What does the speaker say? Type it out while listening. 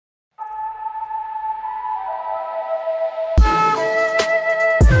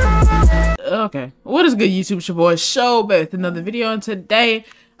Okay. What is good, YouTube? It's your boy Sho back with another video, and today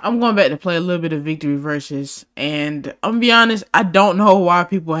I'm going back to play a little bit of Victory Versus. And I'm gonna be honest, I don't know why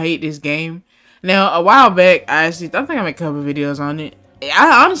people hate this game. Now, a while back, I think I made a couple videos on it.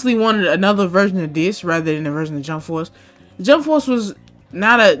 I honestly wanted another version of this rather than a version of Jump Force. Jump Force was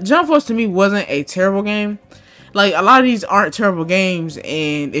not a Jump Force to me wasn't a terrible game. Like, a lot of these aren't terrible games,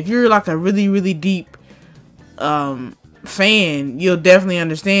 and if you're like a really deep fan, you'll definitely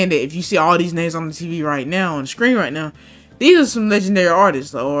understand that if you see all these names on the TV right now, on the screen right now, these are some legendary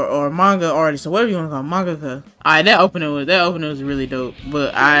artists or manga artists or whatever you want to call them, mangaka. Alright, that opening was really dope,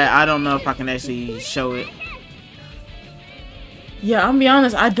 but I don't know if I can actually show it. Yeah, I'm gonna be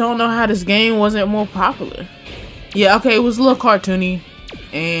honest, I don't know how this game wasn't more popular. Yeah, okay, it was a little cartoony,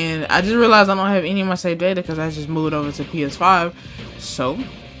 and I just realized I don't have any of my saved data because I just moved over to PS5, so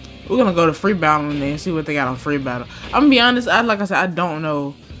we're gonna go to free battle and see what they got on free battle. I'm gonna be honest, like I said, I don't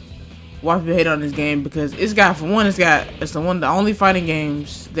know why people hate on this game because it's the only fighting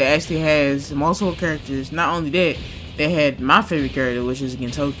games that actually has multiple characters. Not only that, they had my favorite character, which is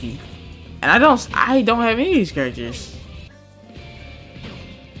Gintoki, and I don't have any of these characters.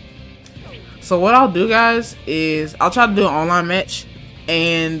 So what I'll do, guys, is I'll try to do an online match,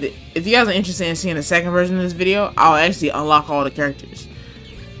 and if you guys are interested in seeing the second version of this video, I'll actually unlock all the characters.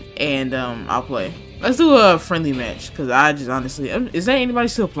 And I'll play. Let's do a friendly match because I just honestly, is there anybody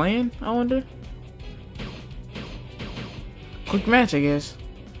still playing? I wonder. Quick match, I guess.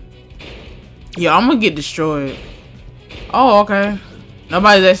 Yeah, I'm gonna get destroyed. Oh, okay.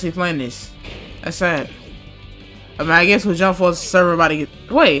 Nobody's actually playing this. That's sad. I mean, I guess with Jump Force server about to get.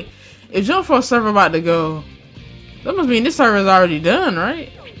 Wait, if Jump Force server about to go, that must mean this server is already done, right?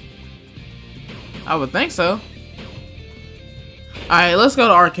 I would think so. Alright, let's go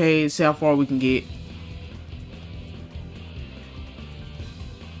to arcade, see how far we can get.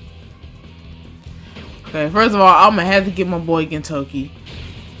 Okay, first of all, I'm gonna have to get my boy Gintoki.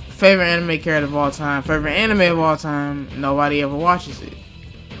 Favorite anime character of all time. Favorite anime of all time. Nobody ever watches it.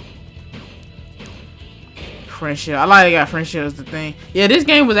 Friendship. I like they got friendship as the thing. Yeah, this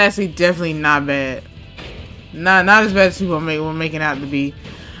game was actually definitely not bad. Not as bad as people were making out to be.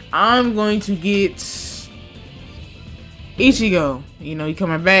 I'm going to get Ichigo. You know, he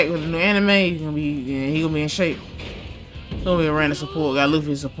coming back with a new anime. He gonna be in shape. He's gonna be a random support. Got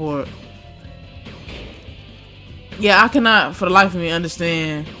Luffy support. Yeah, I cannot for the life of me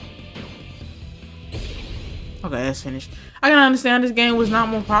understand. Okay, that's finished. I cannot understand this game was not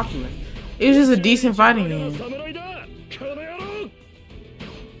more popular. It was just a decent fighting game.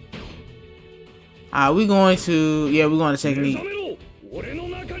 Alright, we're going to technique.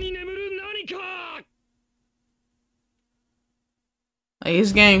 Like,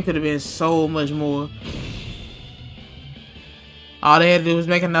 this game could have been so much more. All they had to do was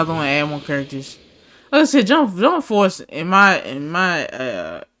make another one and add more characters. Like I said, Jump Force, in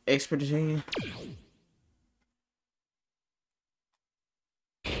my expert opinion.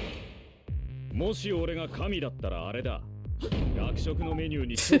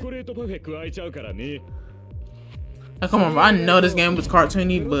 Now, come on, bro. I know this game was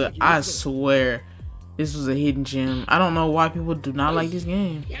cartoony, but I swear this was a hidden gem. I don't know why people do not like this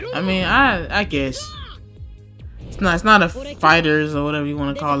game. I mean, I guess it's not a fighters or whatever you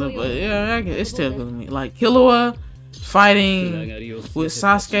want to call it, but yeah, it's still good to me. Like Killua fighting with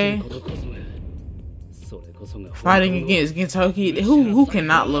Sasuke, fighting against Gintoki. Who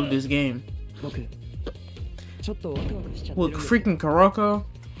cannot love this game? With freaking Kuroko.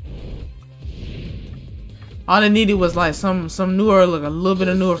 All they needed was like some newer, like a little bit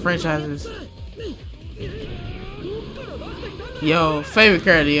of newer franchises. Yo, favorite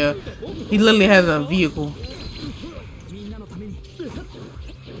character, yo. He literally has a vehicle.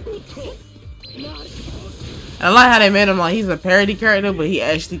 And I like how they made him like he's a parody character, but he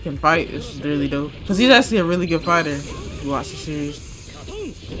actually can fight. It's really dope. Because he's actually a really good fighter if you watch the series.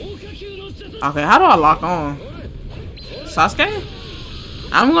 Okay, how do I lock on? Sasuke?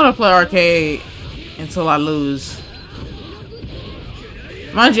 I'm gonna play arcade until I lose.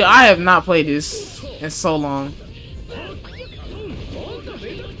 Mind you, I have not played this in so long.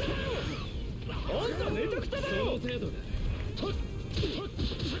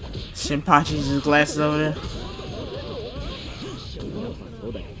 Shinpachi's his glasses over there.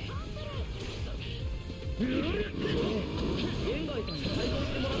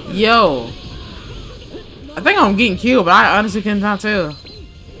 Yo, I think I'm getting killed, but I honestly cannot tell.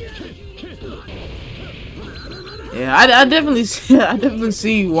 Yeah, I definitely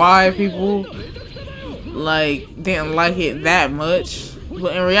see why people like didn't like it that much,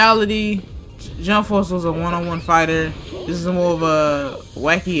 but in reality, Jump Force was a one-on-one fighter. This is more of a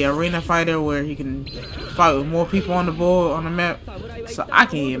wacky arena fighter where he can fight with more people on the board on the map. So I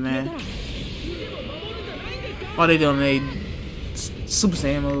can hit, man. What they doing? They Super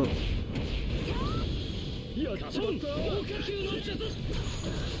Saiyan mode.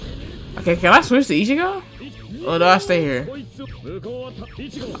 Okay, can I switch to Ichigo? Or do I stay here?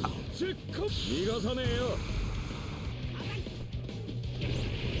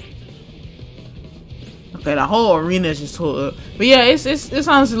 Okay, the whole arena is just tore up. But yeah, it's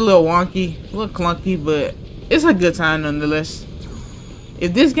honestly a little wonky, a little clunky, but it's a good time nonetheless.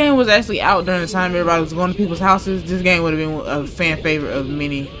 If this game was actually out during the time everybody was going to people's houses, this game would have been a fan favorite of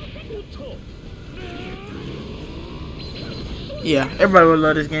many. Yeah, everybody would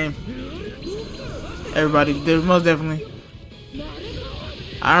love this game. Everybody, there's most definitely.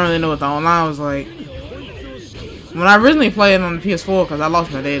 I don't really know what the online was like. When I originally played on the PS4, because I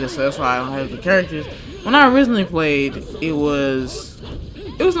lost my data, so that's why I don't have the characters. When I originally played, it was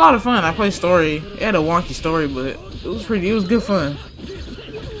a lot of fun. I played story. It had a wonky story, but it was good fun.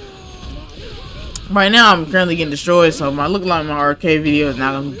 Right now, I'm currently getting destroyed, so my look like my arcade video is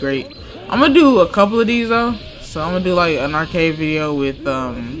not gonna be great. I'm gonna do a couple of these though. So I'm gonna do like an arcade video with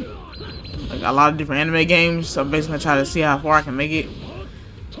like a lot of different anime games. So I'm basically gonna try to see how far I can make it.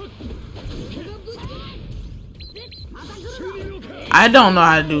 I don't know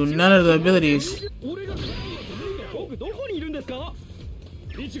how to do none of the abilities.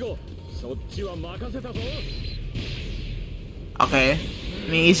 Okay, I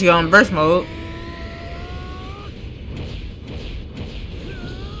mean Ichigo in burst mode.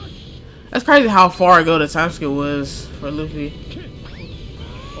 That's crazy how far ago the time skip was for Luffy.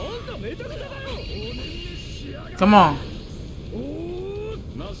 Come on. Oh,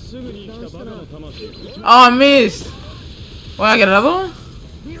 I missed. Well, I get another one?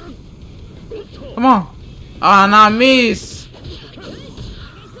 Come on. Oh, no, I missed.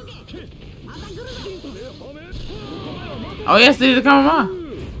 Oh, yes, did it come on?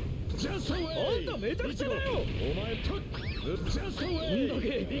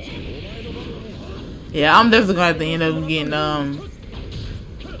 Yeah, I'm definitely gonna have to end up getting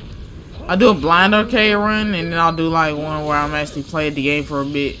I'll do a blind arcade run and then I'll do like one where I'm actually played the game for a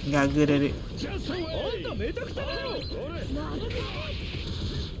bit and got good at it.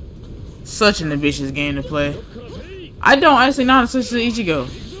 Such an ambitious game to play. I don't actually know how to switch to Ichigo.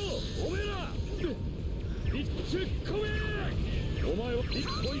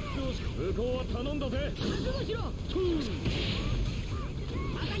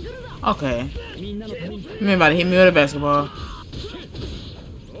 Okay. You about to hit me with a basketball.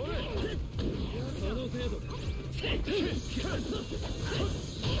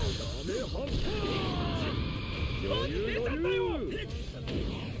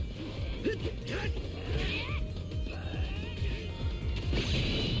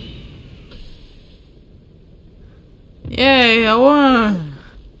 Yay, I won!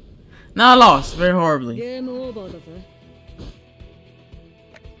 No, I lost very horribly.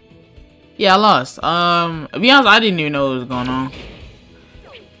 Yeah, I lost. To be honest, I didn't even know what was going on.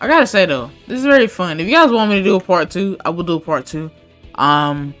 I gotta say though, this is very fun. If you guys want me to do a part 2, I will do a part 2.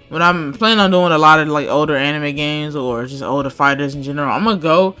 When I'm planning on doing a lot of like older anime games or just older fighters in general, I'm gonna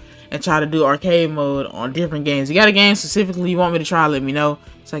go and try to do arcade mode on different games. You got a game specifically you want me to try, let me know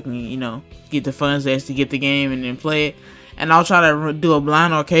so I can, you know, get the funds to actually get the game and then play it. And I'll try to do a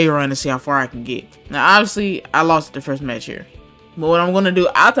blind arcade run to see how far I can get. Now, obviously, I lost the first match here. But what I'm going to do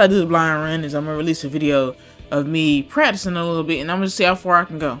after I do the blind run is I'm going to release a video of me practicing a little bit. And I'm going to see how far I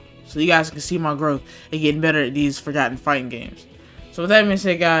can go. So you guys can see my growth and getting better at these forgotten fighting games. So with that being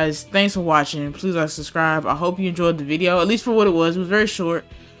said, guys, thanks for watching. Please like, subscribe. I hope you enjoyed the video, at least for what it was. It was very short.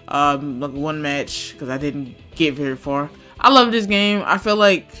 Like one match because I didn't get very far. I love this game. I feel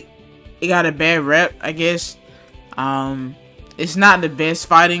like it got a bad rep, I guess. It's not the best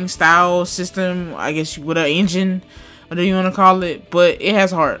fighting style system, I guess, with an engine, whatever you want to call it, but it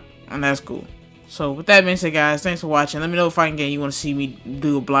has heart, and that's cool. So with that being said, guys, thanks for watching. Let me know what fighting game you want to see me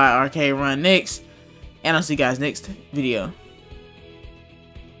do a blind arcade run next, and I'll see you guys next video.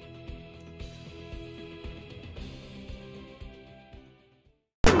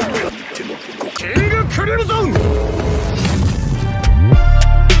 King of Crimson!